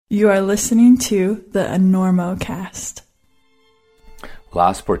You are listening to the Enormocast.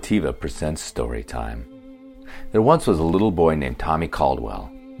 La Sportiva presents Story Time. There once was a little boy named Tommy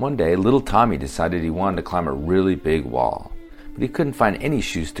Caldwell. One day, little Tommy decided he wanted to climb a really big wall, but he couldn't find any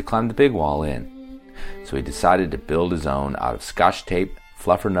shoes to climb the big wall in. So he decided to build his own out of Scotch tape,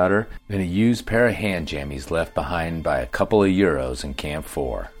 fluffernutter, and a used pair of hand jammies left behind by a couple of Euros in Camp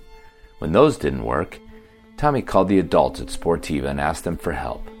 4. When those didn't work, Tommy called the adults at Sportiva and asked them for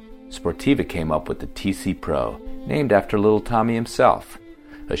help. Sportiva came up with the TC Pro, named after little Tommy himself.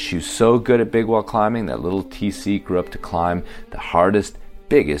 A shoe so good at big wall climbing that little TC grew up to climb the hardest,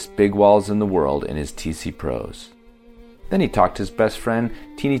 biggest big walls in the world in his TC Pros. Then he talked his best friend,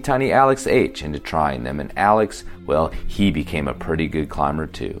 teeny tiny Alex H., into trying them, and Alex, well, he became a pretty good climber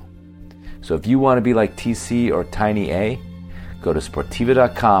too. So if you want to be like TC or Tiny A, go to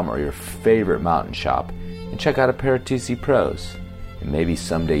Sportiva.com or your favorite mountain shop and check out a pair of TC Pros. And maybe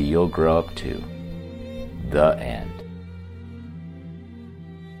someday you'll grow up too. The end.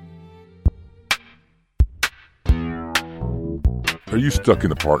 Are you stuck in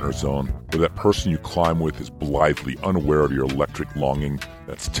the partner zone, where that person you climb with is blithely unaware of your electric longing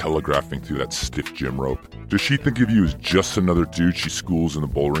that's telegraphing through that stiff gym rope? Does she think of you as just another dude she schools in the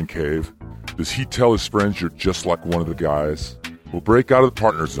bouldering cave? Does he tell his friends you're just like one of the guys? Well, break out of the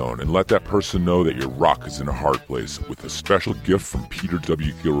partner zone and let that person know that your rock is in a hard place with a special gift from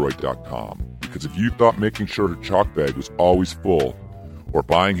PeterWGilroy.com. Because if you thought making sure her chalk bag was always full, or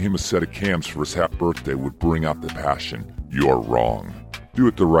buying him a set of cams for his half birthday would bring out the passion, you're wrong. Do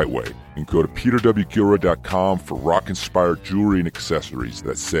it the right way and go to PeterWGilroy.com for rock-inspired jewelry and accessories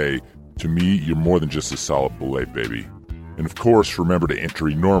that say, to me, you're more than just a solid belay, baby. And of course, remember to enter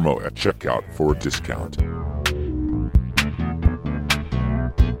Enormo at checkout for a discount.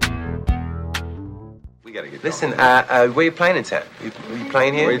 Listen, where are you playing in town? Are you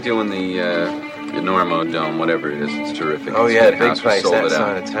playing here? We're doing the Enormo Dome, whatever it is. It's terrific. Oh, it's yeah, big big place, sold that it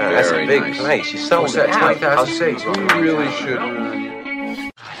side out. of town. That's a big nice. place. You sold What's it that, out. 20,000 seats? We really should.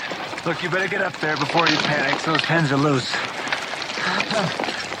 Look, you better get up there before you panic. Those pens are loose.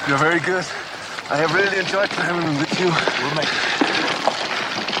 You're very good. I have really enjoyed climbing with you. We'll make it.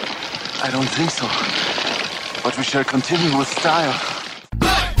 I don't think so. But we shall continue with style.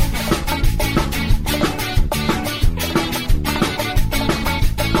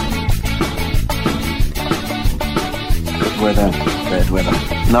 Weather, bad weather.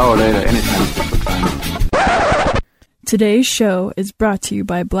 Now or later, anytime is good for climbing. Today's show is brought to you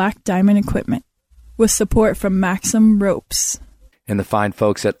by Black Diamond Equipment, with support from Maxim Ropes. And the fine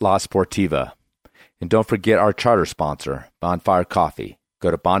folks at La Sportiva. And don't forget our charter sponsor, Bonfire Coffee.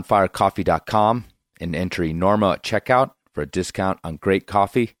 Go to bonfirecoffee.com and enter Enormo at checkout for a discount on great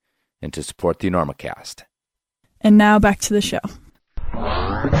coffee and to support the Enormocast. And now back to the show.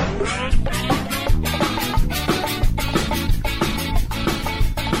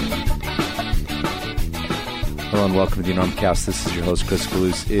 Hello and welcome to the Enormocast. This is your host, Chris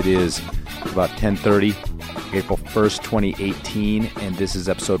Kalous. It is about 10:30, April 1st, 2018, and this is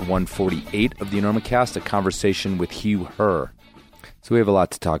episode 148 of the Enormocast, a conversation with Hugh, Herr. So we have a lot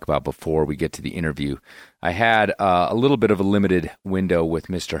to talk about before we get to the interview. I had a little bit of a limited window with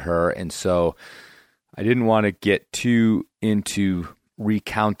Mr. Herr, and so I didn't want to get too into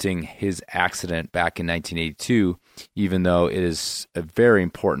recounting his accident back in 1982, even though it is a very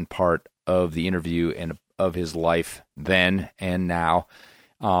important part of the interview and of his life then and now.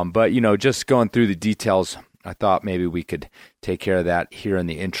 But, just going through the details, I thought maybe we could take care of that here in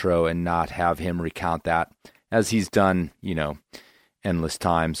the intro and not have him recount that, as he's done, endless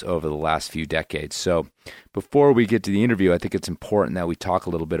times over the last few decades. So before we get to the interview, I think it's important that we talk a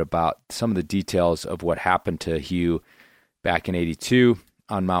little bit about some of the details of what happened to Hugh back in 82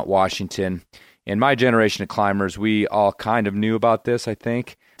 on Mount Washington. In my generation of climbers, we all kind of knew about this, I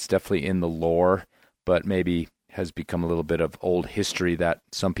think. It's definitely in the lore, but maybe has become a little bit of old history that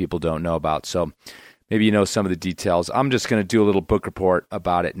some people don't know about. So maybe you know some of the details. I'm just going to do a little book report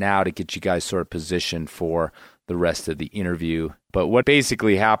about it now to get you guys sort of positioned for the rest of the interview. But what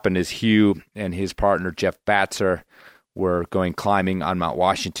basically happened is Hugh and his partner, Jeff Batzer, were going climbing on Mount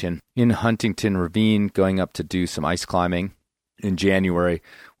Washington in Huntington Ravine, going up to do some ice climbing in January,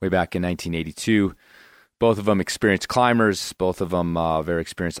 way back in 1982. Both of them experienced climbers, both of them very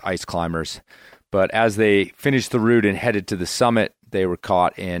experienced ice climbers. But as they finished the route and headed to the summit, they were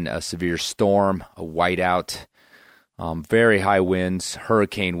caught in a severe storm, a whiteout, very high winds,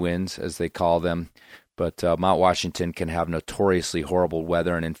 hurricane winds, as they call them. But Mount Washington can have notoriously horrible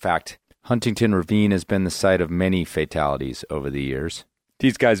weather, and in fact, Huntington Ravine has been the site of many fatalities over the years.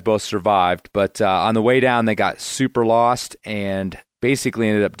 These guys both survived, but on the way down, they got super lost, and basically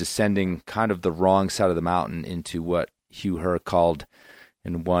ended up descending kind of the wrong side of the mountain into what Hugh Herr called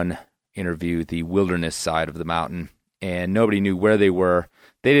in one interview the wilderness side of the mountain. And nobody knew where they were.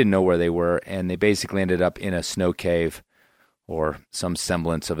 They didn't know where they were, and they basically ended up in a snow cave or some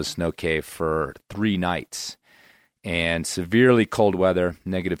semblance of a snow cave for 3 nights. And severely cold weather,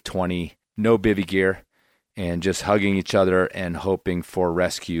 -20, no bivy gear, and just hugging each other and hoping for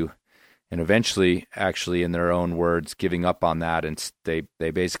rescue. And eventually, actually, in their own words, giving up on that, and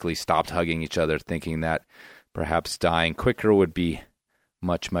they basically stopped hugging each other, thinking that perhaps dying quicker would be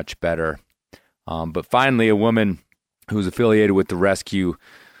much, much better. But finally, a woman who was affiliated with the rescue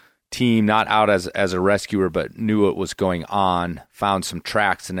team, not out as a rescuer, but knew what was going on, found some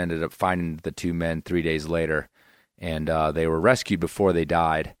tracks and ended up finding the 2 men 3 days later. And they were rescued before they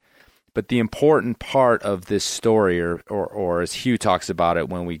died. But the important part of this story, or as Hugh talks about it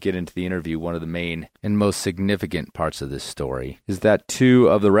when we get into the interview, one of the main and most significant parts of this story, is that 2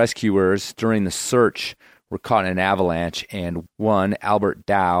 of the rescuers during the search were caught in an avalanche, and one, Albert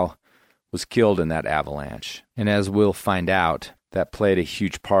Dow, was killed in that avalanche. And as we'll find out, that played a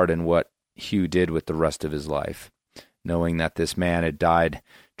huge part in what Hugh did with the rest of his life. Knowing that this man had died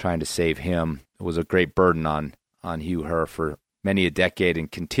trying to save him was a great burden on Hugh Herr for many a decade,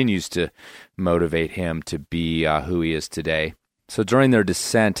 and continues to motivate him to be who he is today. So during their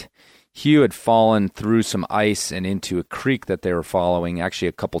descent, Hugh had fallen through some ice and into a creek that they were following, actually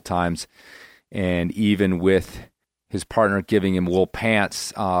a couple times, and even with his partner giving him wool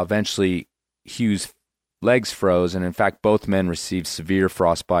pants, eventually Hugh's legs froze, and in fact both men received severe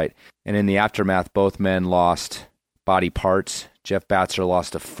frostbite. And in the aftermath, both men lost body parts. Jeff Batzer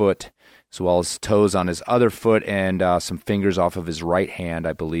lost a foot, as well as toes on his other foot and some fingers off of his right hand.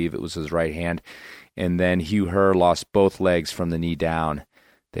 I believe it was his right hand. And then Hugh Herr lost both legs from the knee down.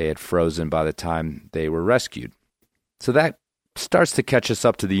 They had frozen by the time they were rescued. So that starts to catch us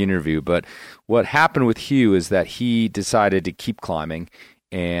up to the interview. But what happened with Hugh is that he decided to keep climbing,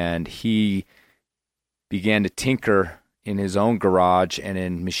 and he began to tinker in his own garage and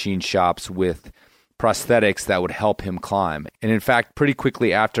in machine shops with prosthetics that would help him climb. And in fact, pretty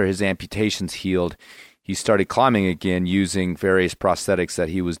quickly after his amputations healed, he started climbing again using various prosthetics that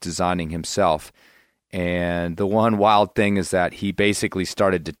he was designing himself. And the one wild thing is that he basically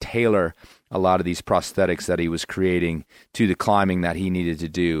started to tailor a lot of these prosthetics that he was creating to the climbing that he needed to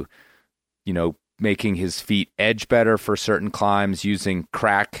do. You know, making his feet edge better for certain climbs, using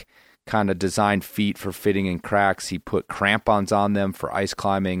crack kind of designed feet for fitting in cracks. He put crampons on them for ice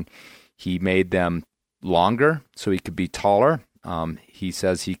climbing. He made them longer so he could be taller. He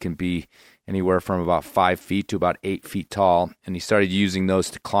says he can be anywhere from about 5 feet to about 8 feet tall, and he started using those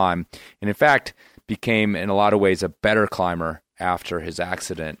to climb, and in fact became in a lot of ways a better climber after his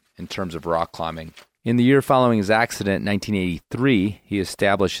accident in terms of rock climbing. In the year following his accident, 1983, he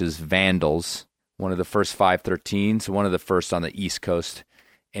establishes Vandals, one of the first 513s, one of the first on the East Coast,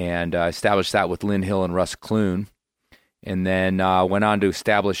 and established that with Lynn Hill and Russ Clune. And then went on to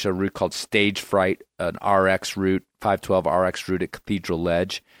establish a route called Stage Fright, an RX route, 512 RX route at Cathedral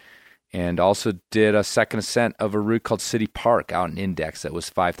Ledge, and also did a second ascent of a route called City Park out in Index that was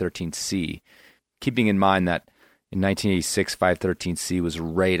 513C, keeping in mind that in 1986, 513C was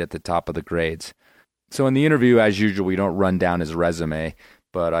right at the top of the grades. So in the interview, as usual, we don't run down his resume,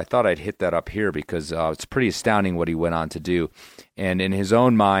 but I thought I'd hit that up here because it's pretty astounding what he went on to do. And in his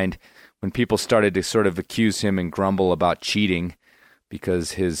own mind, when people started to sort of accuse him and grumble about cheating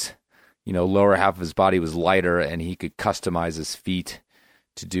because his, lower half of his body was lighter and he could customize his feet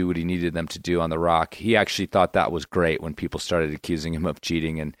to do what he needed them to do on the rock, he actually thought that was great when people started accusing him of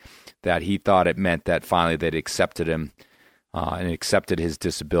cheating, and that he thought it meant that finally they'd accepted him and accepted his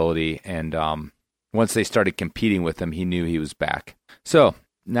disability. And once they started competing with him, he knew he was back. So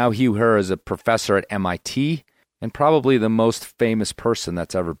now Hugh Herr is a professor at MIT, and probably the most famous person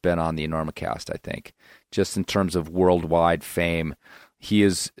that's ever been on the Enormocast, I think, just in terms of worldwide fame. He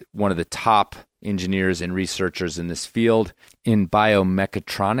is one of the top engineers and researchers in this field in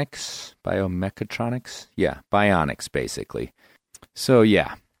biomechatronics. Yeah, bionics, basically. So,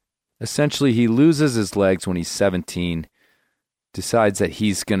 yeah, essentially he loses his legs when he's 17, decides that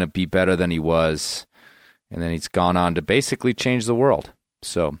he's going to be better than he was, and then he's gone on to basically change the world.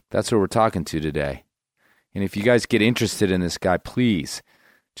 So that's who we're talking to today. And if you guys get interested in this guy, please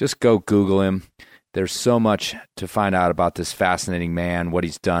just go Google him. There's so much to find out about this fascinating man, what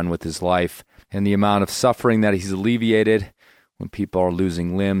he's done with his life, and the amount of suffering that he's alleviated when people are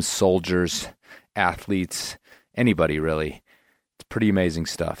losing limbs, soldiers, athletes, anybody really. It's pretty amazing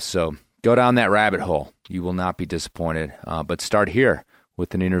stuff. So go down that rabbit hole. You will not be disappointed. But start here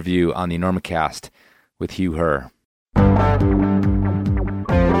with an interview on the Enormocast with Hugh Herr.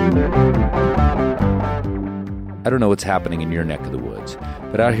 I don't know what's happening in your neck of the woods,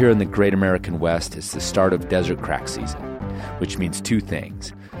 but out here in the great American West, it's the start of desert crack season, which means two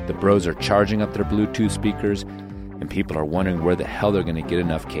things. The bros are charging up their Bluetooth speakers, and people are wondering where the hell they're going to get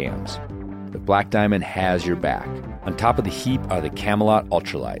enough cams. But Black Diamond has your back. On top of the heap are the Camelot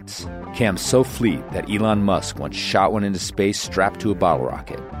Ultralights. Cams so fleet that Elon Musk once shot one into space strapped to a bottle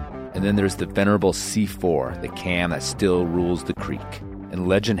rocket. And then there's the venerable C4, the cam that still rules the creek. And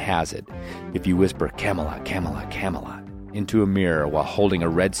legend has it, if you whisper Camelot, Camelot, Camelot into a mirror while holding a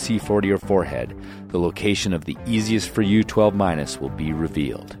red C4 to your forehead, the location of the easiest for you 12- will be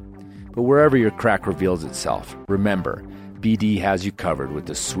revealed. But wherever your crack reveals itself, remember, BD has you covered with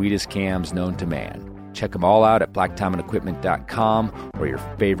the sweetest cams known to man. Check them all out at blackdiamondequipment.com or your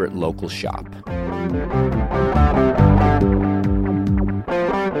favorite local shop.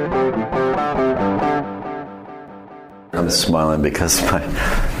 I'm smiling because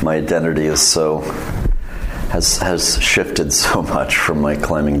my identity is has shifted so much from my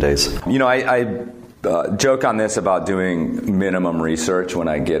climbing days. You know, I joke on this about doing minimum research when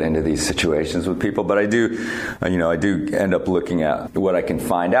I get into these situations with people, but I do end up looking at what I can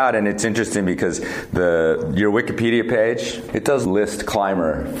find out, and it's interesting because your Wikipedia page, it does list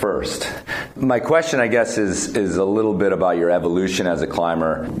climber first. My question, I guess, is a little bit about your evolution as a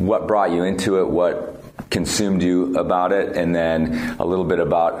climber. What brought you into it? What consumed you about it, and then a little bit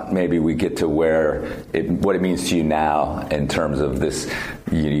about maybe we get to what it means to you now in terms of this.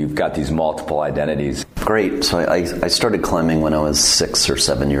 You've got these multiple identities. Great. So I started climbing when I was 6 or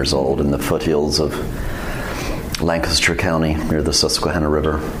 7 years old in the foothills of Lancaster County near the Susquehanna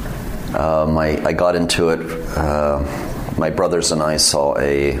River. I got into it. My brothers and I saw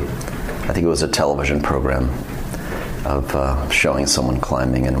I think it was a television program of showing someone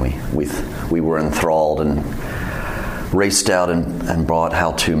climbing, and we were enthralled and raced out and bought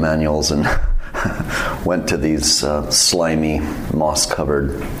how-to manuals and went to these slimy,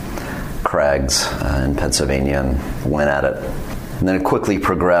 moss-covered crags in Pennsylvania and went at it. And then it quickly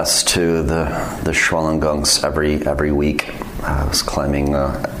progressed to the Schwellengungs every week. I was climbing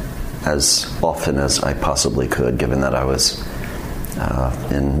as often as I possibly could, given that I was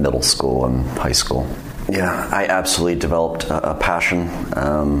in middle school and high school. Yeah, I absolutely developed a passion.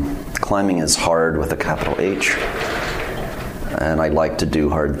 Climbing is hard with a capital H, and I like to do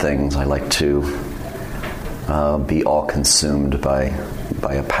hard things. I like to be all consumed by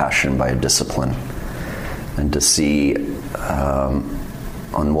a passion, by a discipline, and to see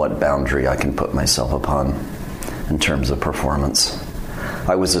on what boundary I can put myself upon in terms of performance.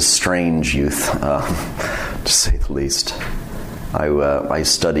 I was a strange youth, to say the least. I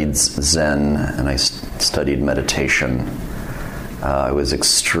studied Zen and I studied meditation. I was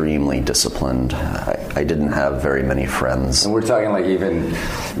extremely disciplined. I didn't have very many friends. And we're talking like even,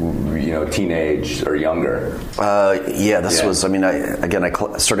 teenage or younger. This was. I mean, I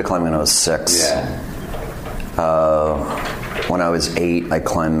started climbing when I was 6. Yeah. When I was 8, I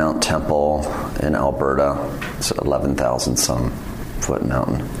climbed Mount Temple in Alberta. It's 11,000 some foot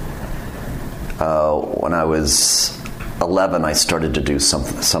mountain. When I was 11, I started to do some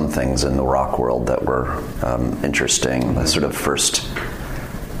things in the rock world that were interesting. The sort of first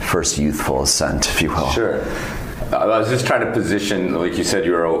youthful ascent, if you will. Sure. I was just trying to position, like you said,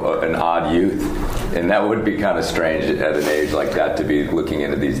 you were an odd youth, and that would be kind of strange at an age like that to be looking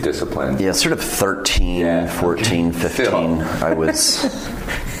into these disciplines. Yeah, sort of 13, 14, 15.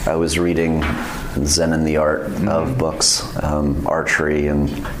 I was reading Zen and the Art of books, archery and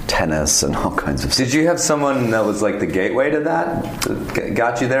tennis and all kinds of stuff. Did you have someone that was like the gateway to that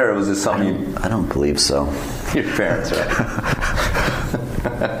got you there, or was this something I don't believe so. Your parents, right?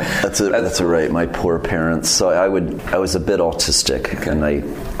 That's right. My poor parents. So I was a bit autistic, and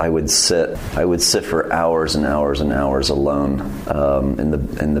I would sit for hours and hours and hours alone in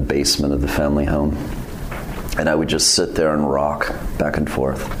the basement of the family home, and I would just sit there and rock back and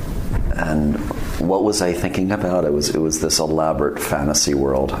forth. And what was I thinking about? It was this elaborate fantasy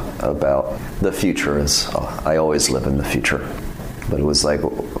world about the future. As I always live in the future, but it was like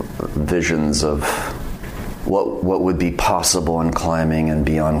visions of what would be possible in climbing and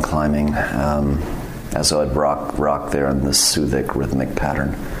beyond climbing, as I would rock there in this soothic rhythmic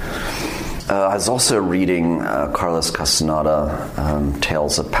pattern. I was also reading Carlos Castaneda,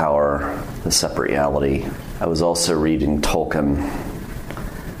 Tales of Power, The Separate Reality. I was also reading Tolkien.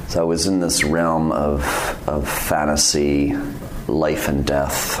 So I was in this realm of fantasy, life and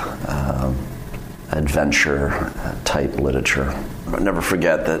death, adventure type literature. I'll never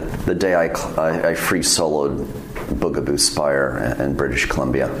forget that the day I free soloed Boogaboo Spire in British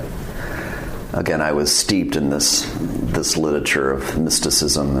Columbia. again, I was steeped in this literature of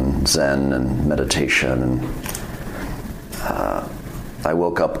mysticism and Zen and meditation, and I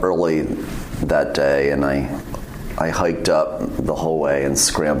woke up early that day, and I hiked up the whole way and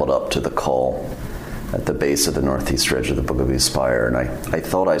scrambled up to the col at the base of the northeast ridge of the Boogaboo Spire, and I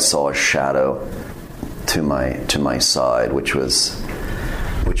thought I saw a shadow to my side, which was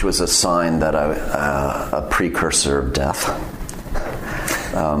a sign that a precursor of death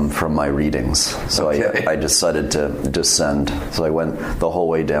from my readings. So okay. I decided to descend. So I went the whole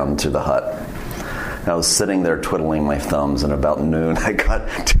way down to the hut. And I was sitting there twiddling my thumbs, and about noon I got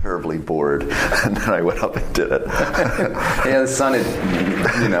terribly bored, and then I went up and did it. Yeah, the sun is,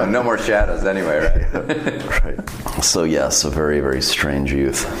 no more shadows anyway, right? Right. So yes, a very, very strange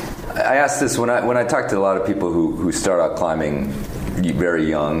youth. I asked this when I talk to a lot of people who start out climbing very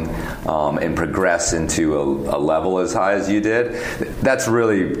young and progress into a level as high as you did. That's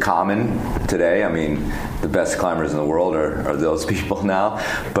really common today. I mean, the best climbers in the world are those people now.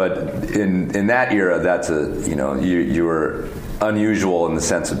 But in that era, that's you were unusual in the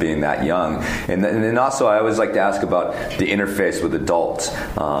sense of being that young. And then also I always like to ask about the interface with adults,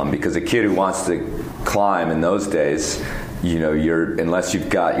 because a kid who wants to climb in those days, unless you've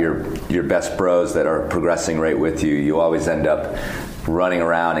got your best bros that are progressing right with you, you always end up running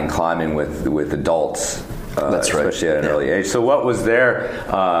around and climbing with adults. That's right. Especially at an early age. So what was there?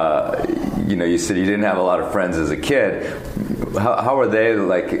 You said you didn't have a lot of friends as a kid. How were they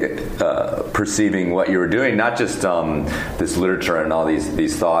perceiving what you were doing? Not just this literature and all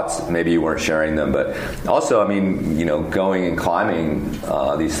these thoughts. Maybe you weren't sharing them, but also, going and climbing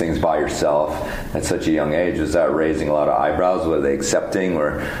these things by yourself at such a young age, was that raising a lot of eyebrows? Were they accepting,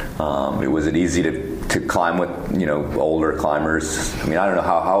 or was it easy to climb with older climbers? I don't know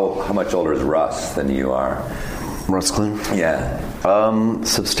how much older is Russ than you are. Russ Clune? Yeah.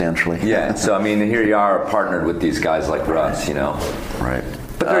 Substantially. Yeah. So here you are partnered with these guys like Russ, Right.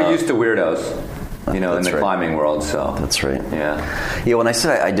 But they're used to weirdos, in the climbing world. So that's right. Yeah. Yeah. When I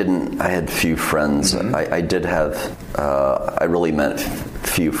said I had few friends, mm-hmm. I did have. I really meant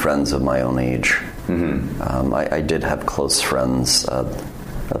few friends of my own age. Mm-hmm. I did have close friends,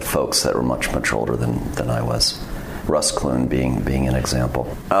 folks that were much, much older than I was. Russ Clune being an example.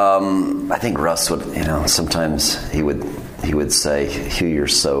 I think Russ would, sometimes he would say, "Hugh, you're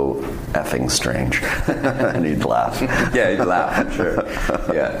so effing strange," and he'd laugh. Yeah, he'd laugh. I'm sure.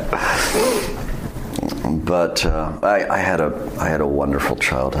 Yeah. But I had a wonderful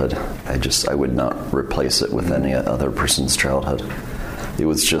childhood. I would not replace it with any other person's childhood. It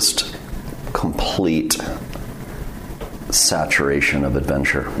was just complete saturation of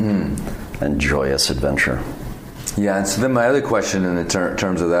adventure and joyous adventure. Yeah, and so then my other question in the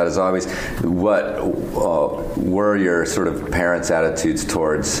terms of that is always, what were your sort of parents' attitudes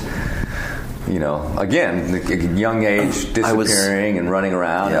towards, again, the young age, disappearing and running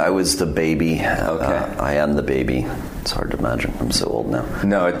around? Yeah, I was the baby. Okay. I am the baby. It's hard to imagine. I'm so old now.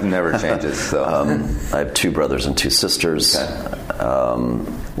 No, it never changes. So I have 2 brothers and 2 sisters. Okay.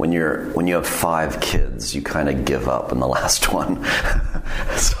 When you have 5 kids, you kind of give up in the last one.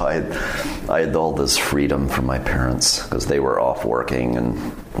 So I had all this freedom from my parents because they were off working,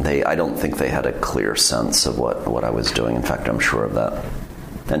 and I don't think they had a clear sense of what I was doing. In fact, I'm sure of that.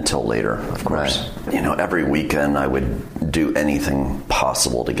 Until later, of course. Right. Every weekend I would do anything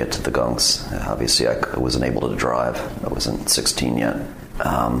possible to get to the Gunks. Obviously, I wasn't able to drive. I wasn't 16 yet.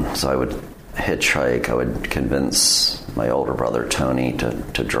 So I would hitchhike. I would convince my older brother, Tony,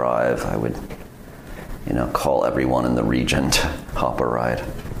 to drive. I would, call everyone in the region to hop a ride.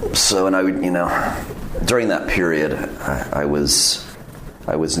 So, and I would, during that period, I was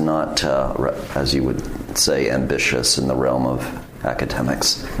not, as you would say, ambitious in the realm of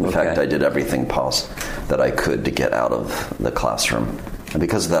academics. In fact, I did everything that I could to get out of the classroom. And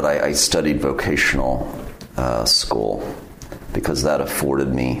because of that, I studied vocational school, because that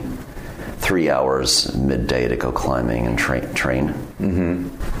afforded me 3 hours midday to go climbing and train. Mm-hmm.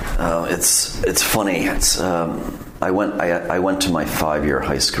 It's funny. I went to my 5-year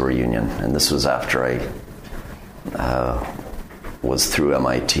high school reunion, and this was after I was through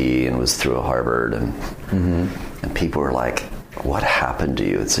MIT and was through Harvard, and people were like, "What happened to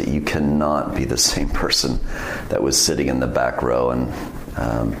you?" It's that you cannot be the same person that was sitting in the back row and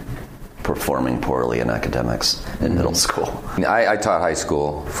performing poorly in academics in middle school. I taught high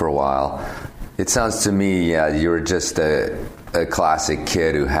school for a while. It sounds to me, you were just a classic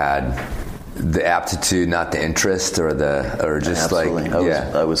kid who had the aptitude, not the interest, or just Absolutely.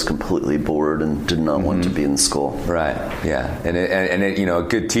 I was completely bored and did not want to be in school. Right. Yeah, and a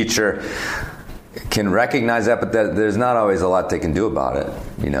good teacher can recognize that, but there's not always a lot they can do about it.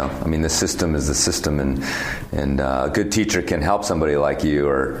 I mean, the system is the system, and a good teacher can help somebody like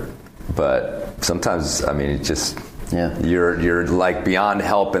you, but sometimes, I mean, it just... Yeah. You're like beyond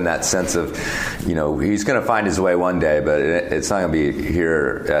help in that sense of, he's going to find his way one day, but it's not going to be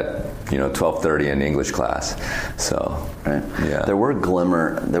here at 12:30 in English class. So, right. Yeah. There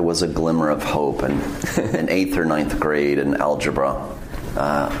was a glimmer of hope in 8th or 9th grade in algebra.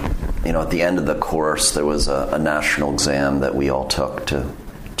 At the end of the course, there was a national exam that we all took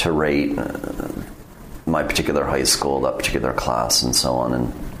to rate my particular high school, that particular class, and so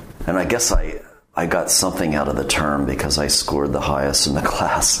on. And I guess I got something out of the term because I scored the highest in the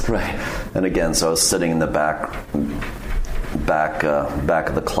class. Right. And again, so I was sitting in the back of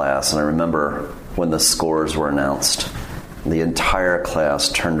the class, and I remember when the scores were announced, the entire class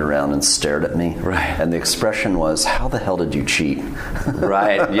turned around and stared at me. Right. And the expression was, "How the hell did you cheat?"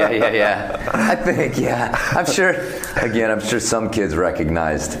 Right. Yeah. I think, yeah. I'm sure some kids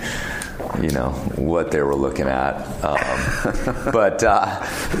recognized what they were looking at. But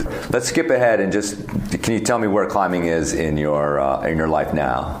let's skip ahead and can you tell me where climbing is in your life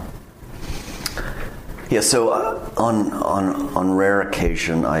now? Yeah, so on rare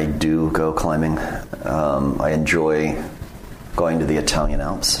occasion, I do go climbing. I enjoy going to the Italian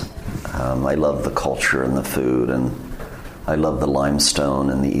Alps. I love the culture and the food, and I love the limestone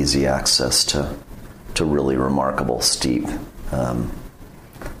and the easy access to really remarkable, steep,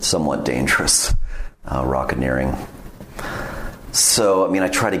 somewhat dangerous rocketeering. So, I mean, I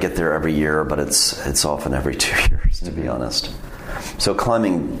try to get there every year, but it's often every 2 years, to be honest. So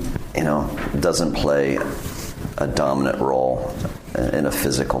climbing, doesn't play a dominant role in a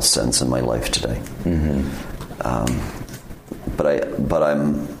physical sense in my life today. Mm-hmm. But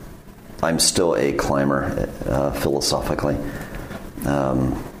I'm still a climber philosophically,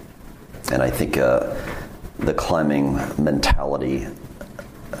 and I think the climbing mentality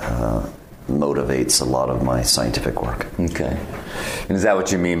motivates a lot of my scientific work. Okay. And is that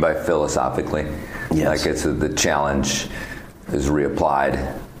what you mean by philosophically? Yes. Like it's the challenge is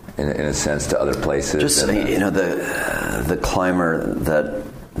reapplied in a sense to other places. Just the climber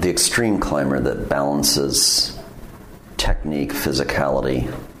the extreme climber that balances technique,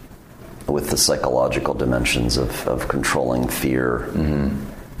 physicality with the psychological dimensions of controlling fear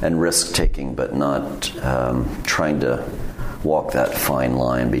and risk taking, but not trying to walk that fine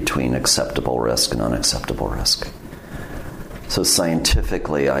line between acceptable risk and unacceptable risk. So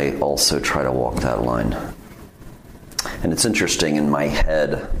scientifically, I also try to walk that line. And it's interesting, in my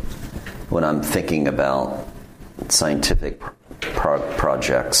head, when I'm thinking about scientific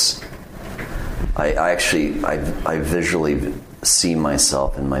projects, I visually see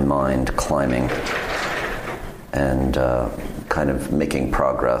myself in my mind climbing and kind of making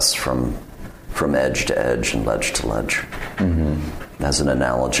progress from edge to edge and ledge to ledge, as an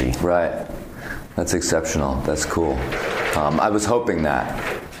analogy. Right. That's exceptional. That's cool. I was hoping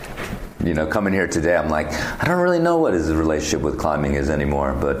that. Coming here today, I'm like, I don't really know what his relationship with climbing is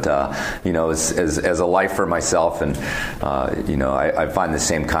anymore. But, as a lifer myself, and, I find the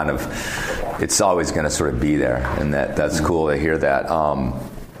same kind of, it's always going to sort of be there. And that's cool to hear that.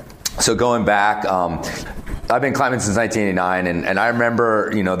 So going back, I've been climbing since 1989. And I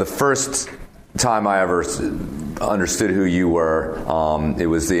remember, the first time I ever understood who you were, it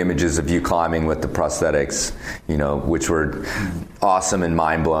was the images of you climbing with the prosthetics, which were awesome and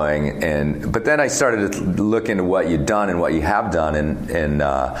mind-blowing. But then I started to look into what you'd done and what you have done and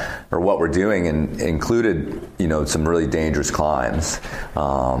or what we're doing, and included, some really dangerous climbs.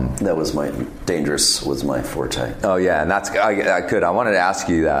 That was my forte. Oh yeah, and I wanted to ask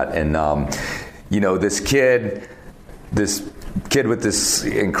you that. And this kid with this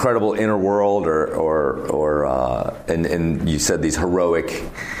incredible inner world, and you said these heroic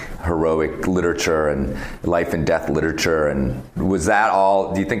literature and life and death literature, and was that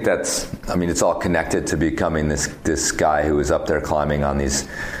all? Do you think it's all connected to becoming this guy who was up there climbing on these,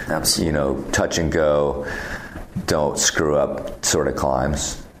 absolutely, touch and go, don't screw up sort of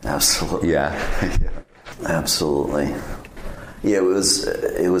climbs? Absolutely. Yeah. Absolutely. Yeah,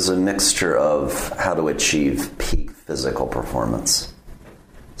 it was a mixture of how to achieve peak physical performance.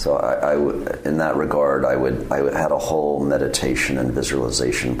 So in that regard, I had a whole meditation and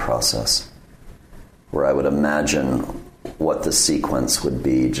visualization process where I would imagine what the sequence would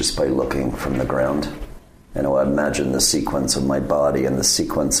be just by looking from the ground. And I would imagine the sequence of my body and the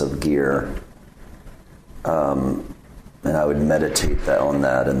sequence of gear. And I would meditate on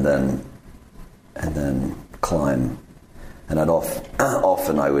that and then climb. And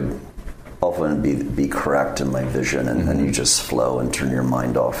often I would often be correct in my vision, and then you just flow and turn your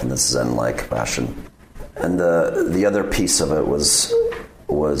mind off in this Zen-like fashion. And the other piece of it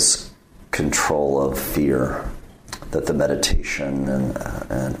was control of fear, that the meditation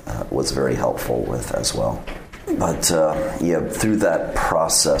and was very helpful with as well. But through that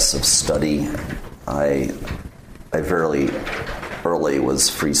process of study, I very early was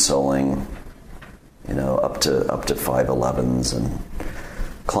free soloing, up to 5'11s and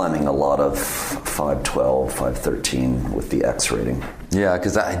climbing a lot of 5'12, 5'13 with the X rating. Yeah,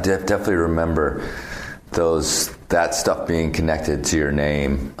 because I definitely remember that stuff being connected to your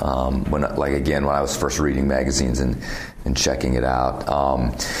name when I was first reading magazines and checking it out.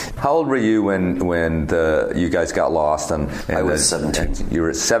 How old were you when you guys got lost? I was 17. You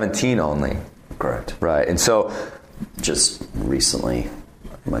were 17 only. Correct. Right, and so just recently.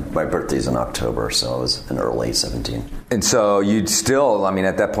 My birthday's in October, so I was in early 17. And so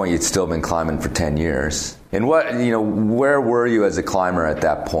at that point, you'd still been climbing for 10 years. And where were you as a climber at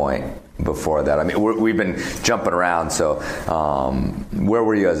that point before that? I mean, we've been jumping around, so where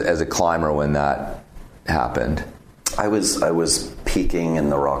were you as a climber when that happened? I was peaking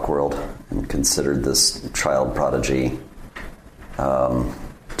in the rock world and considered this child prodigy,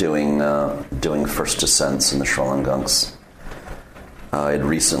 doing first descents in the Schwellengunks. I had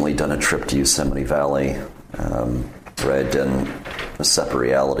recently done a trip to Yosemite Valley, where I'd done a Separate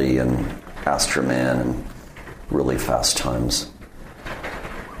Reality and Astroman and really fast times.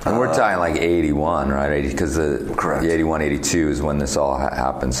 And we're talking like 81, right? Because correct. The 81, 82 is when this all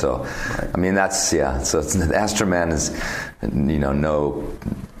happened. So, right. I mean, so Astroman is, no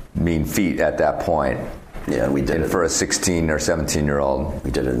mean feat at that point. Yeah, and we did and it. For a 16 or 17-year-old.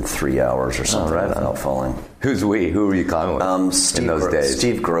 We did it in 3 hours or something without falling. Who's we? Who were you climbing with in those days?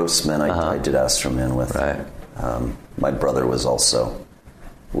 Steve Grossman, I did Astroman with. Right. My brother was also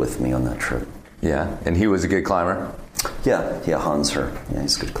with me on that trip. Yeah, and he was a good climber? Yeah, Hans Herr. Yeah,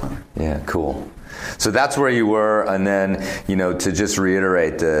 he's a good climber. Yeah, cool. So that's where you were, and then, to just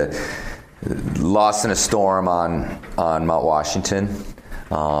reiterate, the lost in a storm on Mount Washington.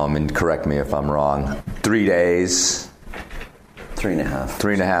 And correct me if I'm wrong, 3 days. 3.5.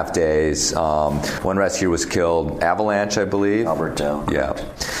 3.5 days. One rescuer was killed. Avalanche, I believe. Alberto. Yeah.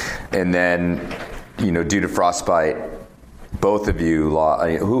 And then, due to frostbite, both of you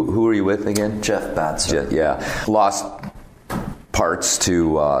lost. Who were you with again? Jeff Batzer. Yeah. Lost parts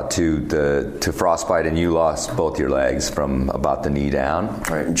to frostbite, and you lost both your legs from about the knee down.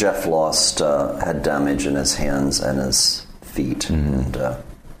 Right. Jeff had damage in his hands and his feet, and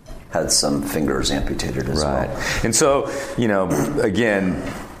had some fingers amputated as well. And so, again,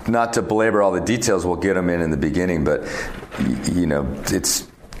 not to belabor all the details, we'll get them in the beginning, but it's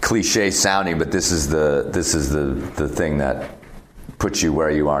cliche sounding, but this is the thing that puts you where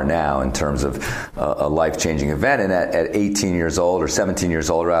you are now in terms of a life-changing event. And at 18 years old, or 17 years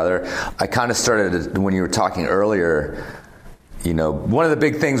old rather, I kind of started, when you were talking earlier, one of the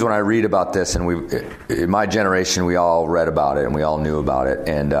big things when I read about this, and in my generation, we all read about it and we all knew about it.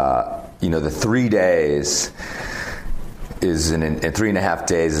 And, the 3 days is 3.5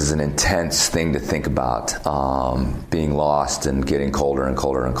 days is an intense thing to think about, being lost and getting colder and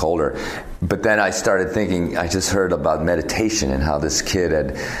colder and colder. But then I started thinking, I just heard about meditation and how this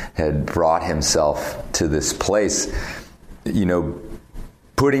kid had brought himself to this place.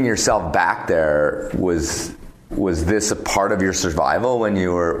 Putting yourself back there was this a part of your survival when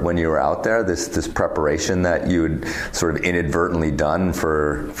you were out there? This preparation that you had sort of inadvertently done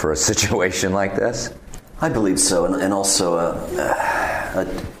for a situation like this? I believe so, and also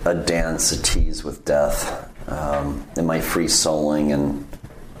a dance, a tease with death. In my free soloing and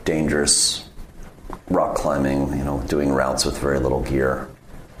dangerous rock climbing, doing routes with very little gear,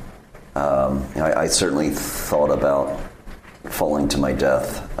 I certainly thought about falling to my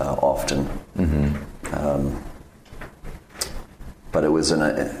death often. Mm-hmm. But it was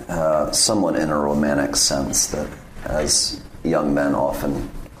somewhat in a romantic sense, that as young men often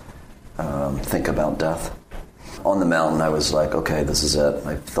think about death. On the mountain, I was like, okay, this is it.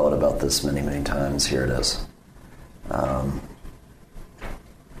 I've thought about this many, many times. Here it is.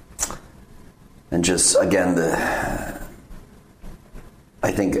 And just, again,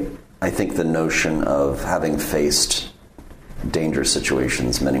 I think the notion of having faced dangerous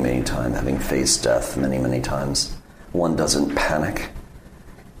situations many, many times, having faced death many, many times, one doesn't panic.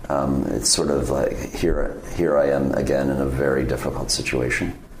 It's sort of like, here I am again in a very difficult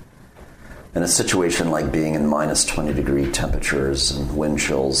situation. In a situation like being in minus 20 degree temperatures and wind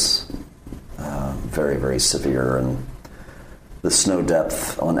chills, very, very severe. And the snow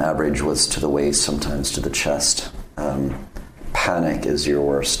depth on average was to the waist, sometimes to the chest. Panic is your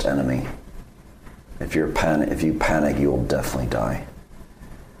worst enemy. If you panic, you'll definitely die.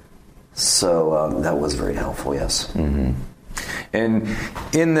 So that was very helpful, yes. Mm-hmm. And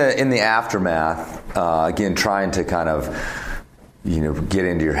in the aftermath, again, trying to kind of, get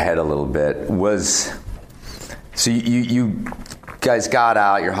into your head a little bit, so you guys got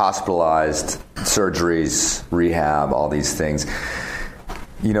out, you're hospitalized, surgeries, rehab, all these things.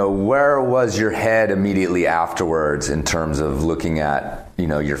 Where was your head immediately afterwards in terms of looking at,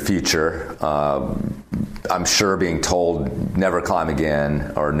 your future? I'm sure being told never climb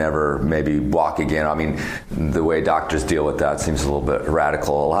again or never maybe walk again. I mean, the way doctors deal with that seems a little bit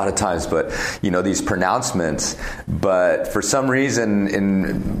radical a lot of times, but, these pronouncements. But for some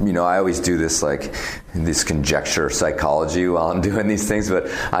reason, I always do this, like, this conjecture psychology while I'm doing these things, but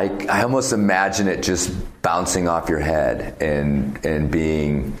I almost imagine it just bouncing off your head and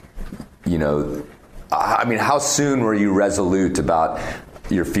being, how soon were you resolute about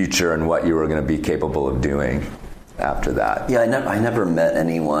your future and what you were going to be capable of doing after that? Yeah, I never met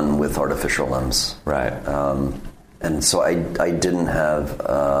anyone with artificial limbs. Right. And so I didn't have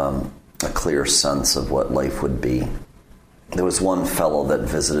a clear sense of what life would be. There was one fellow that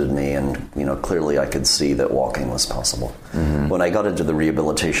visited me, and clearly I could see that walking was possible. Mm-hmm. When I got into the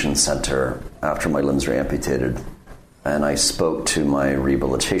rehabilitation center after my limbs were amputated, and I spoke to my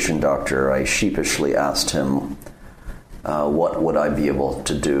rehabilitation doctor, I sheepishly asked him, what would I be able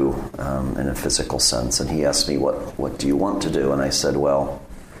to do in a physical sense? And he asked me, what do you want to do? And I said, well,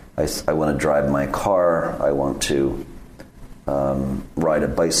 I want to drive my car, I want to ride a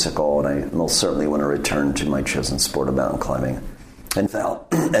bicycle, and I most certainly want to return to my chosen sport of mountain climbing. And without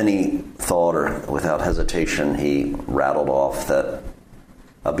any thought or without hesitation, he rattled off that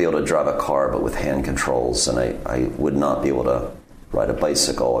I'll be able to drive a car, but with hand controls, and I would not be able to ride a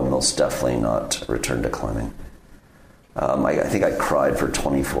bicycle, and most definitely not return to climbing. I think I cried for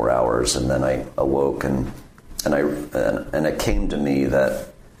 24 hours, and then I awoke, and it came to me that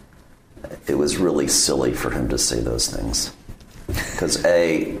it was really silly for him to say those things, because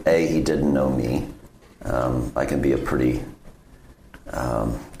a he didn't know me. I can be a pretty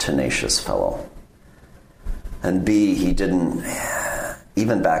tenacious fellow, and B, he didn't.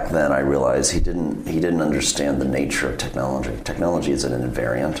 Even back then, I realized he didn't understand the nature of technology. Technology is an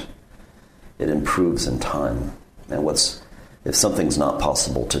invariant; it improves in time. And if something's not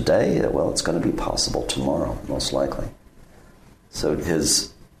possible today, well, it's going to be possible tomorrow, most likely. So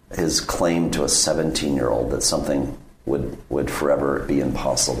his claim to a 17-year-old that something would forever be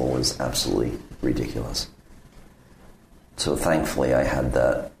impossible was absolutely ridiculous. So thankfully, I had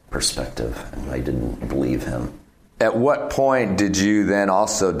that perspective, and I didn't believe him. At what point did you then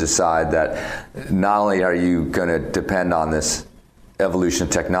also decide that not only are you going to depend on this evolution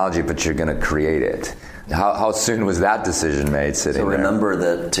of technology, but you're going to create it? How soon was that decision made sitting there? So remember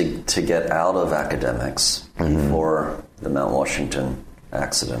that to get out of academics before the Mount Washington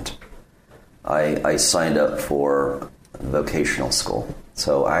accident, I signed up for vocational school.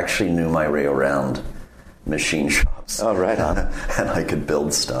 So I actually knew my way around machine shops. Oh, right on. And I could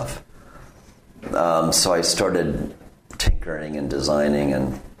build stuff. So I started tinkering and designing,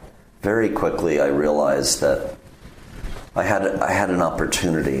 and very quickly I realized that I had an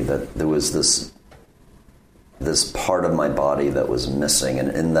opportunity, that there was this part of my body that was missing, and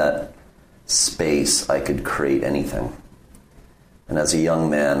in that space I could create anything. And as a young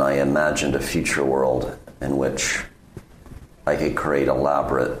man, I imagined a future world in which I could create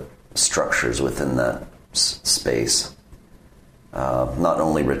elaborate structures within that space. Not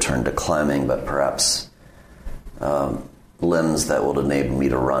only return to climbing, but perhaps limbs that would enable me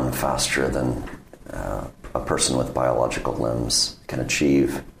to run faster than a person with biological limbs can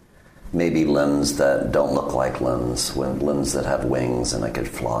achieve. Maybe limbs that don't look like limbs, limbs that have wings, and I could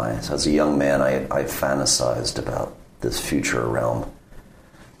fly. So as a young man, I fantasized about this future realm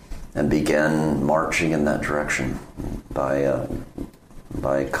and began marching in that direction by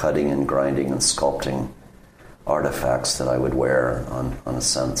cutting and grinding and sculpting artifacts that I would wear on a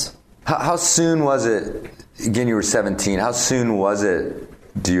sense. How soon was it, again, you were 17, how soon was it,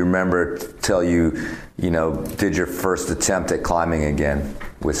 do you remember, till you did your first attempt at climbing again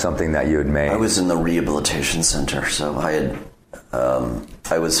with something that you had made? I was in the rehabilitation center, so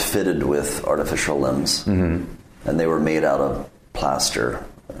I was fitted with artificial limbs, and they were made out of plaster,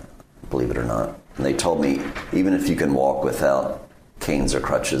 believe it or not. And they told me, even if you can walk without canes or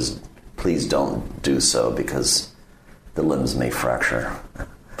crutches, please don't do so, because the limbs may fracture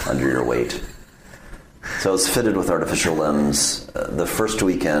under your weight. So I was fitted with artificial limbs. The first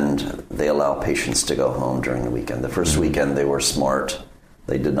weekend, they allow patients to go home during the weekend. The first weekend, they were smart.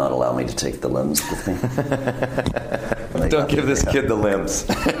 They did not allow me to take the limbs with me. Don't give this kid the limbs.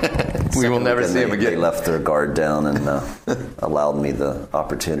 We will never see him again. They left their guard down and allowed me the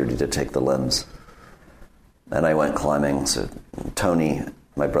opportunity to take the limbs. And I went climbing. So Tony,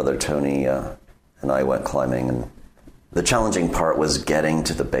 my brother Tony, and I went climbing. And the challenging part was getting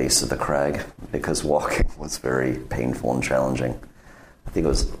to the base of the crag, because walking was very painful and challenging. I think it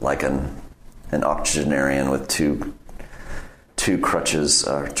was like an octogenarian with two crutches,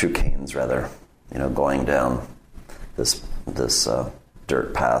 or two canes rather, going down this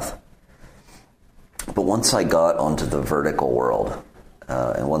dirt path. But once I got onto the vertical world,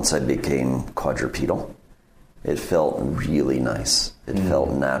 and once I became quadrupedal, it felt really nice. It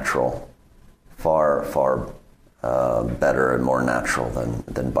felt natural, far better and more natural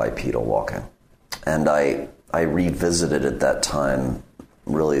than bipedal walking. And I revisited at that time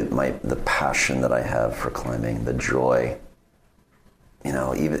really the passion that I have for climbing, the joy.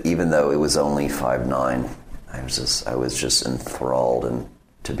 Even though it was only 5'9", I was just enthralled and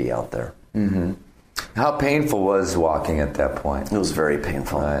to be out there. Mm-hmm. How painful was walking at that point? It was very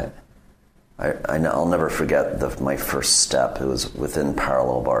painful. Right. I'll never forget my first step. It was within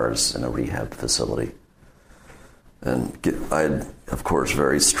parallel bars in a rehab facility. And I had, of course,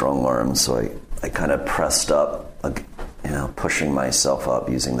 very strong arms, so I kind of pressed up, pushing myself up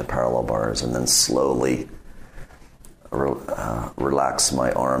using the parallel bars, and then slowly relax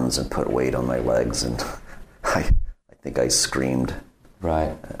my arms and put weight on my legs. And I think I screamed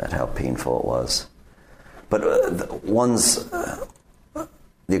at how painful it was. But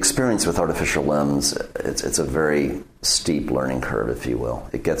the experience with artificial limbs, it's a very steep learning curve, if you will.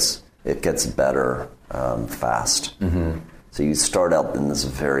 It gets better fast. Mm-hmm. So you start out in this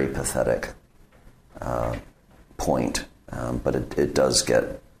very pathetic point, but it does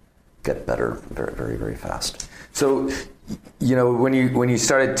get better very, very, very fast. So, when you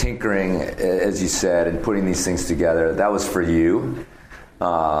started tinkering, as you said, and putting these things together, that was for you.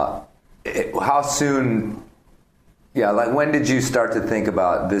 How soon? Yeah, like when did you start to think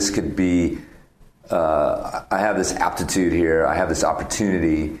about this could be? I have this aptitude here. I have this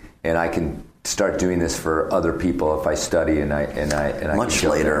opportunity, and I can start doing this for other people if I study and I much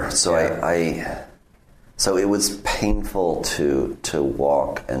later. So so it was painful to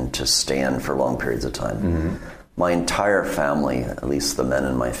walk and to stand for long periods of time. Mm-hmm. My entire family, at least the men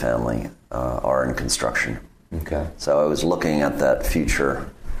in my family, are in construction. Okay. So I was looking at that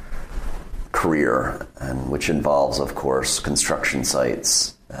future career, and which involves, of course, construction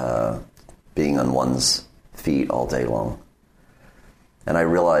sites, being on one's feet all day long. And I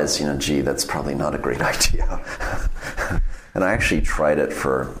realized, that's probably not a great idea. And I actually tried it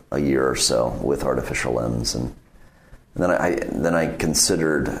for a year or so with artificial limbs, and then I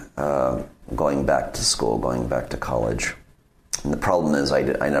considered going back to school, going back to college. And the problem is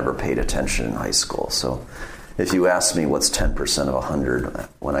I never paid attention in high school. So if you asked me what's 10% of 100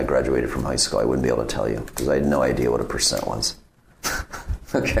 when I graduated from high school, I wouldn't be able to tell you, because I had no idea what a percent was.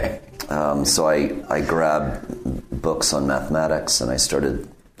 Okay. So I grabbed books on mathematics and I started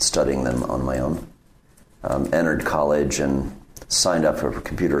studying them on my own. Entered college and signed up for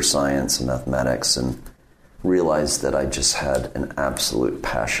computer science and mathematics, and realized that I just had an absolute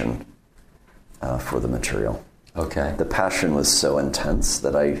passion for the material. Okay. The passion was so intense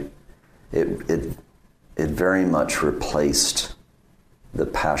that it very much replaced the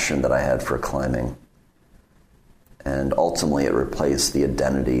passion that I had for climbing. And ultimately it replaced the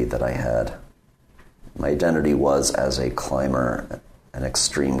identity that I had. My identity was as a climber, an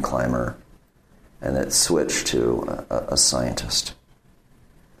extreme climber, and it switched to a scientist.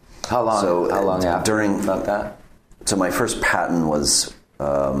 How long after during about that? So my first patent was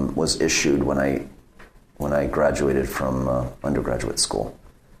issued when I graduated from undergraduate school.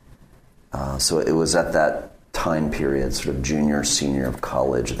 So it was at that time period, sort of junior, senior of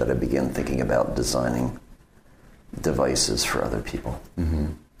college, that I began thinking about designing devices for other people. Mm-hmm.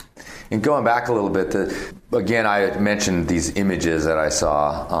 And going back a little bit, again, I had mentioned these images that I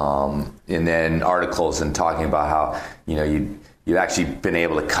saw, and then articles and talking about how, you'd actually been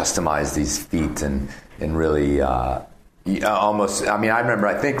able to customize these feet and really almost, I remember,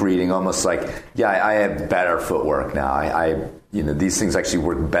 I think reading almost like, I have better footwork now. I these things actually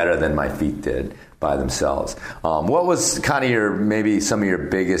work better than my feet did by themselves. What was kind of maybe some of your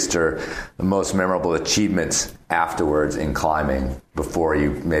biggest or the most memorable achievements afterwards in climbing before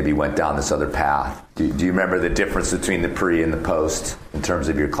you maybe went down this other path? Do you remember the difference between the pre and the post in terms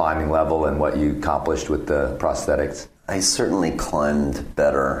of your climbing level and what you accomplished with the prosthetics? I certainly climbed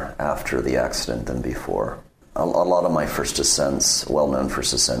better after the accident than before. A lot of my first ascents, well-known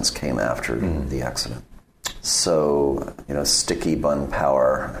first ascents, came after the accident. So, sticky bun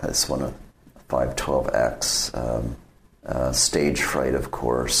power is one of 512X. Stage fright, of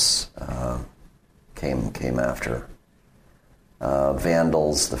course, came after.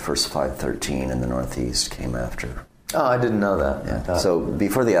 Vandals, the first 513 in the Northeast, came after. Oh, I didn't know that. Yeah. So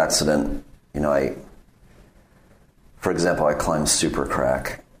before the accident, for example, I climbed Super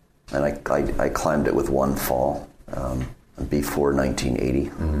Crack, and I climbed it with one fall before 1980.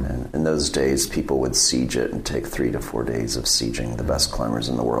 Mm-hmm. And in those days, people would siege it and take 3 to 4 days of sieging the best climbers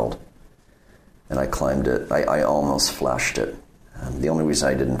in the world. And I climbed it. I almost flashed it. The only reason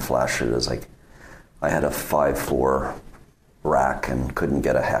I didn't flash it is I had a 5.4 rack and couldn't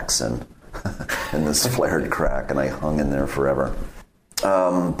get a hex in this flared crack, and I hung in there forever.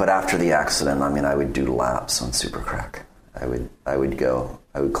 But after the accident, I would do laps on Super Crack. I would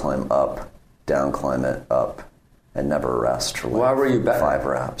climb up, down climb it, up, and never rest for Why were you better? 5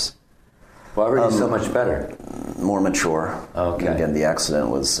 reps. Why were you so much better? More mature. Okay. Again, the accident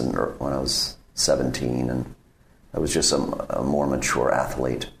was when I was 17, and I was just a more mature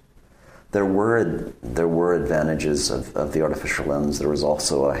athlete. There were advantages of the artificial limbs. There was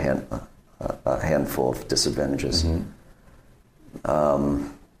also a handful of disadvantages. Mm-hmm.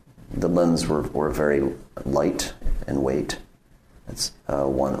 The limbs were very light in weight. That's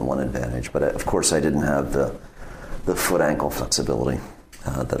one advantage. But of course, I didn't have the foot ankle flexibility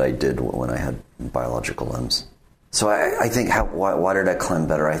that I did when I had biological limbs. So I think why did I climb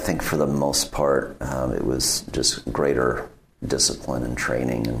better? I think for the most part, it was just greater discipline and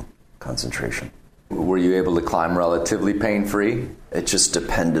training and concentration. Were you able to climb relatively pain-free? It just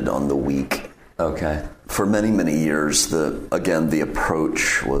depended on the week. Okay. For many, many years, the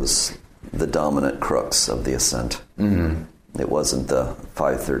approach was the dominant crux of the ascent. Mm-hmm. It wasn't the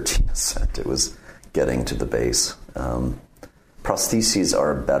 513 ascent. It was getting to the base. Prostheses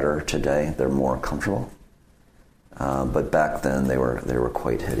are better today. They're more comfortable. But back then, they were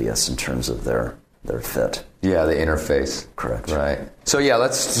quite hideous in terms of their fit. Yeah, the interface. Correct. Right. So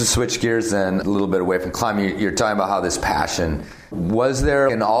let's just switch gears then a little bit away from climbing. You're talking about how this passion, was there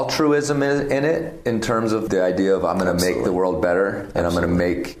an altruism in it in terms of the idea of I'm going to make the world better and I'm going to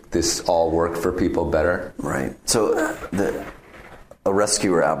make this all work for people better? Right. So a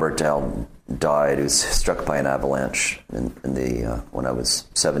rescuer, Albert Dow, died. He was struck by an avalanche when I was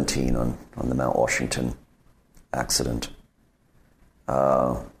 17 on the Mount Washington accident.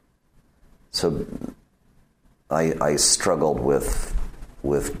 So I struggled with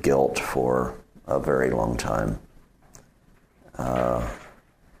guilt for a very long time.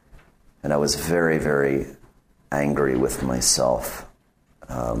 And I was very, very angry with myself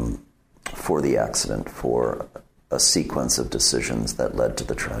for the accident, for a sequence of decisions that led to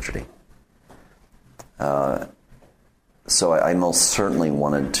the tragedy. So I most certainly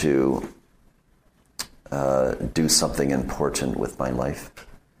wanted to do something important with my life.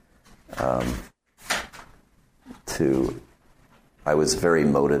 I was very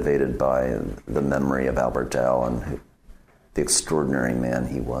motivated by the memory of Albert Dow and the extraordinary man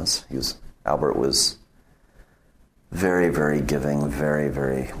he was. Albert was very, very giving, very,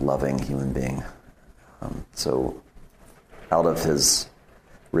 very loving human being. So out of his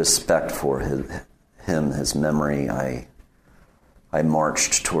respect for his memory, I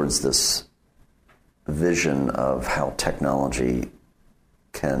marched towards this vision of how technology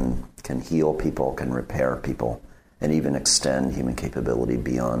can heal people, can repair people, and even extend human capability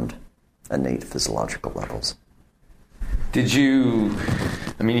beyond innate physiological levels. Did you?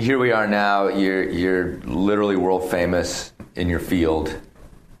 Here we are now. You're literally world famous in your field.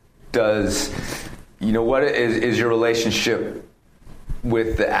 What is your relationship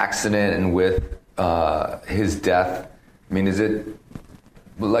with the accident and with his death? Is it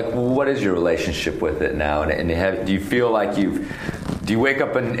what is your relationship with it now? And do you feel like do you wake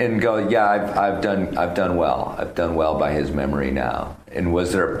up and go, yeah, I've done well. I've done well by his memory now. And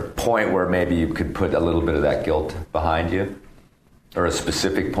was there a point where maybe you could put a little bit of that guilt behind you, or a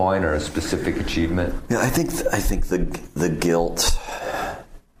specific point, or a specific achievement? Yeah, I think the guilt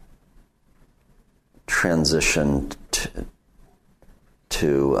transitioned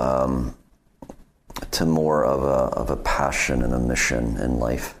to more of a passion and a mission in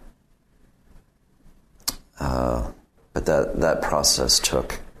life. But that process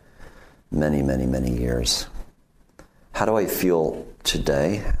took many, many, many years. How do I feel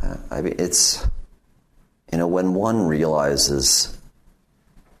today? It's, when one realizes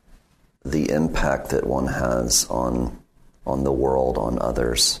the impact that one has on the world, on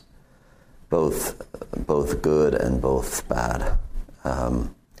others, both good and both bad,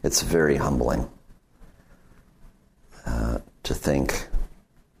 it's very humbling to think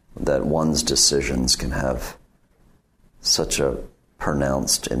that one's decisions can have such a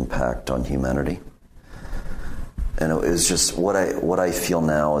pronounced impact on humanity. And it was just what I feel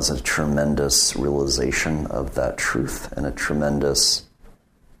now is a tremendous realization of that truth and a tremendous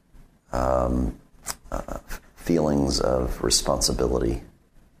feelings of responsibility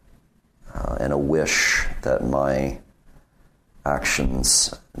and a wish that my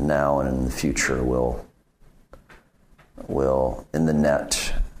actions now and in the future will in the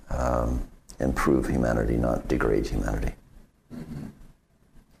net improve humanity, not degrade humanity.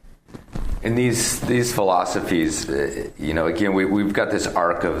 In these philosophies, again, we've got this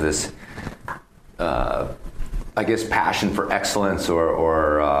arc of this, passion for excellence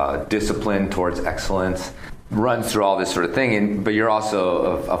or discipline towards excellence runs through all this sort of thing. But you're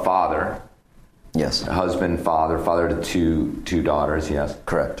also a father. Yes. A husband, father to two daughters, yes?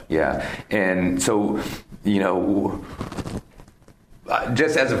 Correct. Yeah. And so,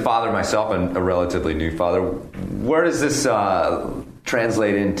 just as a father myself and a relatively new father, where does this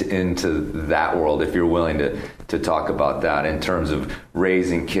translate into that world, if you're willing to talk about that in terms of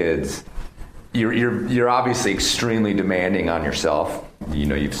raising kids? You're obviously extremely demanding on yourself.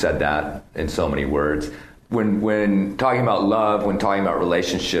 You've said that in so many words. When talking about love, when talking about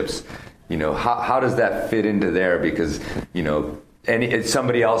relationships, how does that fit into there? Because,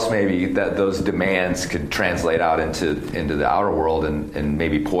 somebody else maybe that those demands could translate out into the outer world and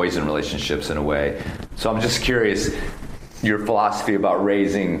maybe poison relationships in a way. So I'm just curious, your philosophy about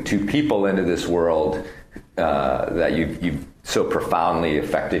raising two people into this world that you've so profoundly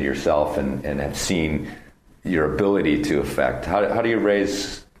affected yourself and have seen your ability to affect. How do you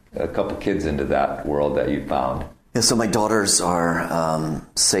raise a couple kids into that world that you found? Yeah, so my daughters are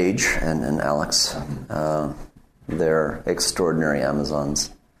Sage and Alex. They're extraordinary Amazons.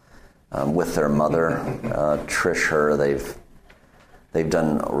 With their mother, Trish, Herr, they've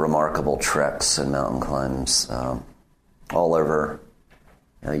done remarkable treks and mountain climbs all over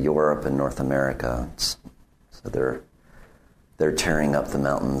Europe and North America. So they're tearing up the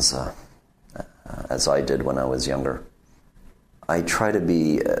mountains as I did when I was younger. I try to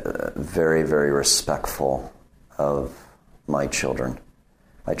be very, very respectful of my children.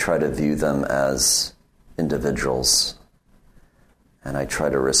 I try to view them as individuals, and I try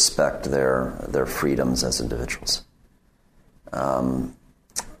to respect their freedoms as individuals.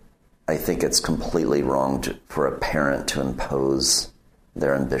 I think it's completely wrong for a parent to impose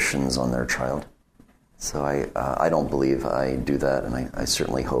their ambitions on their child. So I don't believe I do that, and I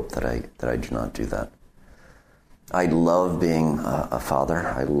certainly hope that I do not do that. I love being a father.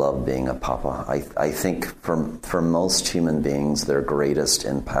 I love being a papa. I think for most human beings, their greatest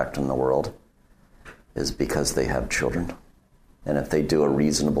impact in the world is because they have children. And if they do a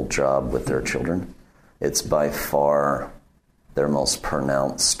reasonable job with their children, it's by far their most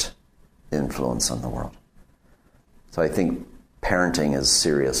pronounced influence on the world. So I think parenting is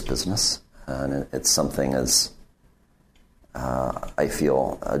serious business, and it's something as I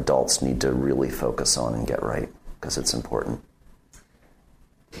feel adults need to really focus on and get right, because it's important.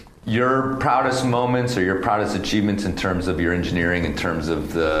 Your proudest moments or your proudest achievements in terms of your engineering, in terms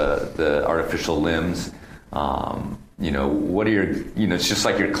of the artificial limbs, what are your, it's just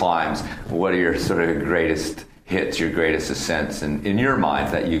like your climbs, what are your sort of greatest hits, your greatest ascents in your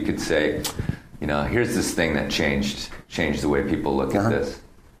mind that you could say, here's this thing that changed the way people look at this?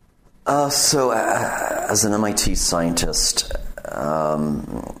 So as an MIT scientist,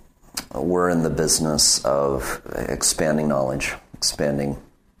 we're in the business of expanding knowledge,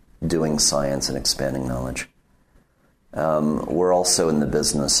 doing science and expanding knowledge. We're also in the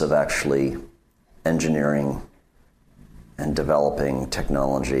business of actually engineering and developing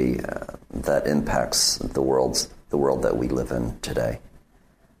technology that impacts the world that we live in today.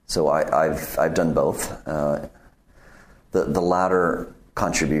 So I've done both. The latter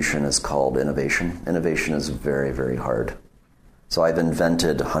contribution is called innovation. Innovation is very, very hard. So I've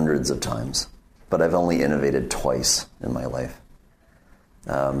invented hundreds of times, but I've only innovated twice in my life.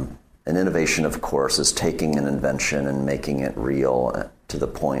 An innovation, of course, is taking an invention and making it real to the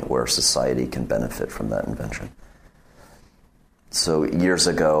point where society can benefit from that invention. So years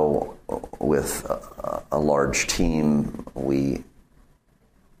ago, with a large team, we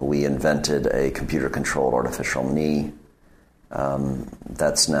invented a computer-controlled artificial knee.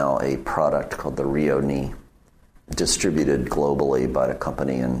 That's now a product called the Rio knee, distributed globally by a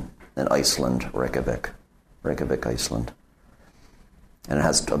company in Iceland, Reykjavik, Iceland. And it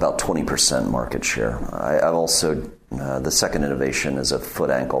has about 20% market share. I've also, the second innovation is a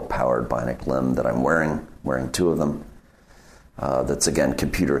foot-ankle powered bionic limb that I'm wearing two of them. that's, again,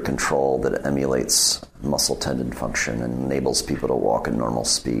 computer controlled, that emulates muscle tendon function and enables people to walk at normal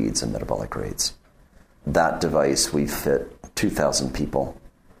speeds and metabolic rates. That device, we fit 2,000 people.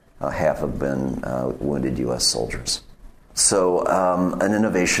 Half have been wounded U.S. soldiers. So an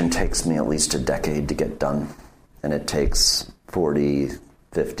innovation takes me at least a decade to get done, and it takes $40,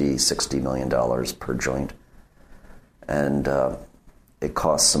 $50, $60 million per joint. And it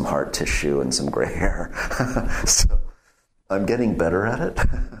costs some heart tissue and some gray hair. So I'm getting better at it.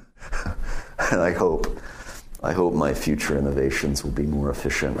 And I hope my future innovations will be more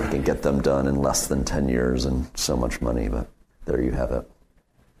efficient. I can get them done in less than 10 years and so much money, but there you have it.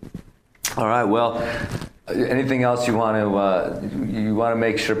 All right. Well, anything else you want to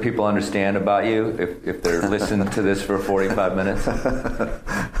make sure people understand about you if they're listening to this for 45 minutes?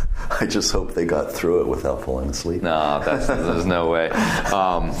 I just hope they got through it without falling asleep. No, there's no way.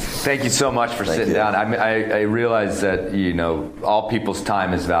 Thank you so much for sitting down. I realize that all people's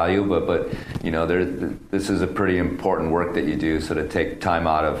time is valuable, but this is a pretty important work that you do. So to take time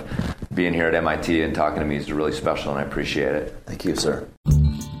out of being here at MIT and talking to me is really special, and I appreciate it. Thank you, sir.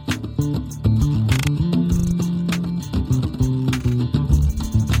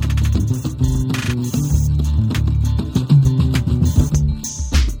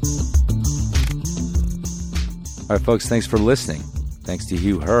 All right, folks, thanks for listening. Thanks to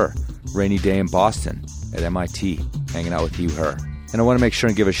Hugh, Herr. Rainy day in Boston at MIT, hanging out with Hugh, Herr. And I want to make sure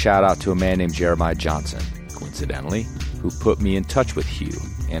and give a shout out to a man named Jeremiah Johnson, coincidentally, who put me in touch with Hugh,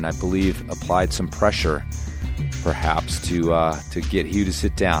 and I believe applied some pressure, perhaps, to get Hugh to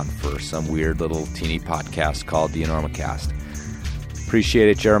sit down for some weird little teeny podcast called The Enormocast. Appreciate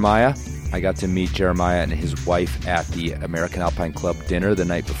it, Jeremiah. I got to meet Jeremiah and his wife at the American Alpine Club dinner the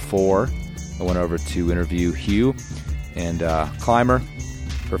night before. I went over to interview Hugh, and climber,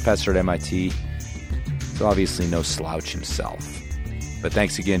 professor at MIT, so obviously no slouch himself. But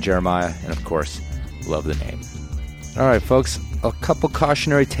thanks again, Jeremiah, and of course, love the name. All right, folks, a couple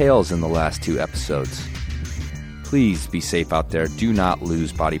cautionary tales in the last 2 episodes. Please be safe out there. Do not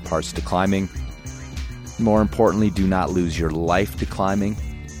lose body parts to climbing. More importantly, do not lose your life to climbing.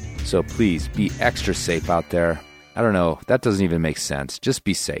 So please be extra safe out there. I don't know, that doesn't even make sense. Just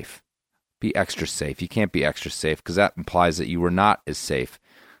be safe. Be extra safe. You can't be extra safe because that implies that you were not as safe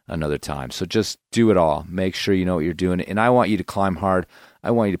another time. So just do it all. Make sure you know what you're doing. And I want you to climb hard. I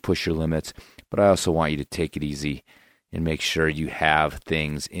want you to push your limits, but I also want you to take it easy and make sure you have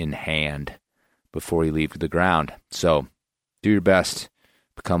things in hand before you leave the ground. So do your best,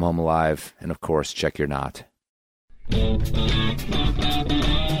 come home alive, and of course, check your knot.